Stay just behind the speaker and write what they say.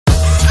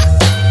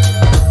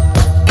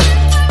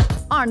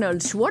Arnold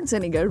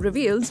Schwarzenegger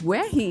reveals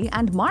where he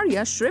and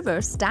Maria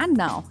Shriver stand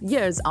now,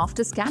 years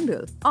after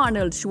scandal.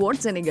 Arnold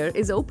Schwarzenegger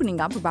is opening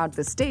up about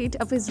the state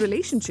of his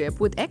relationship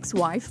with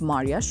ex-wife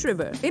Maria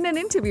Shriver. In an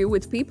interview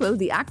with People,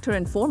 the actor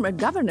and former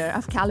governor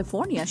of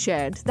California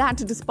shared that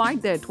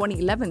despite their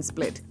 2011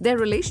 split, their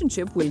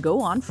relationship will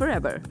go on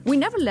forever. "We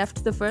never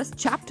left the first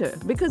chapter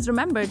because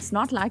remember, it's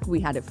not like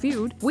we had a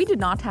feud. We did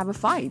not have a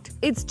fight.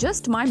 It's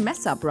just my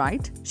mess up,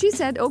 right?" She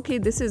said, "Okay,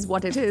 this is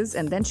what it is,"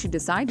 and then she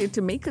decided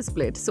to make a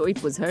split, so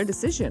it was her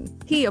decision.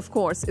 He, of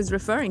course, is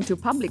referring to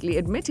publicly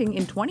admitting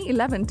in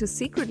 2011 to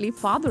secretly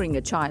fathering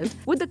a child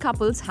with the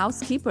couple's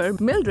housekeeper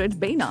Mildred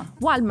Baina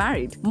while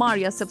married.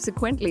 Maria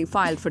subsequently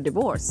filed for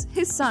divorce.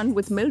 His son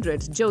with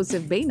Mildred,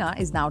 Joseph Baina,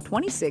 is now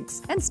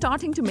 26 and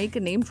starting to make a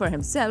name for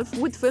himself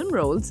with film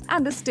roles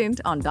and a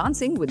stint on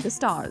Dancing with the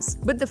Stars.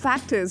 But the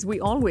fact is, we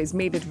always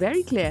made it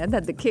very clear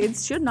that the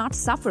kids should not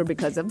suffer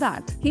because of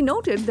that. He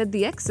noted that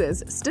the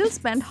exes still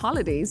spend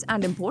holidays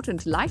and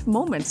important life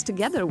moments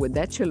together with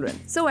their children.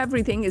 So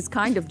everything is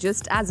kind of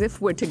just as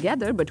if we're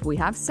together but we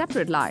have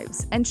separate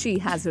lives. And she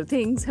has her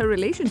things, her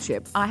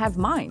relationship, I have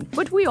mine.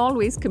 But we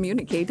always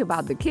communicate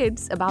about the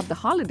kids, about the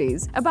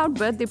holidays, about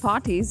birthday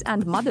parties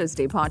and Mother's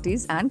Day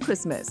parties and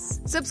Christmas.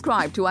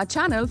 Subscribe to our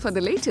channel for the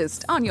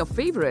latest on your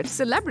favorite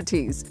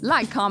celebrities.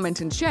 Like,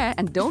 comment and share,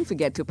 and don't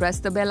forget to press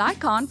the bell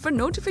icon for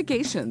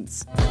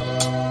notifications.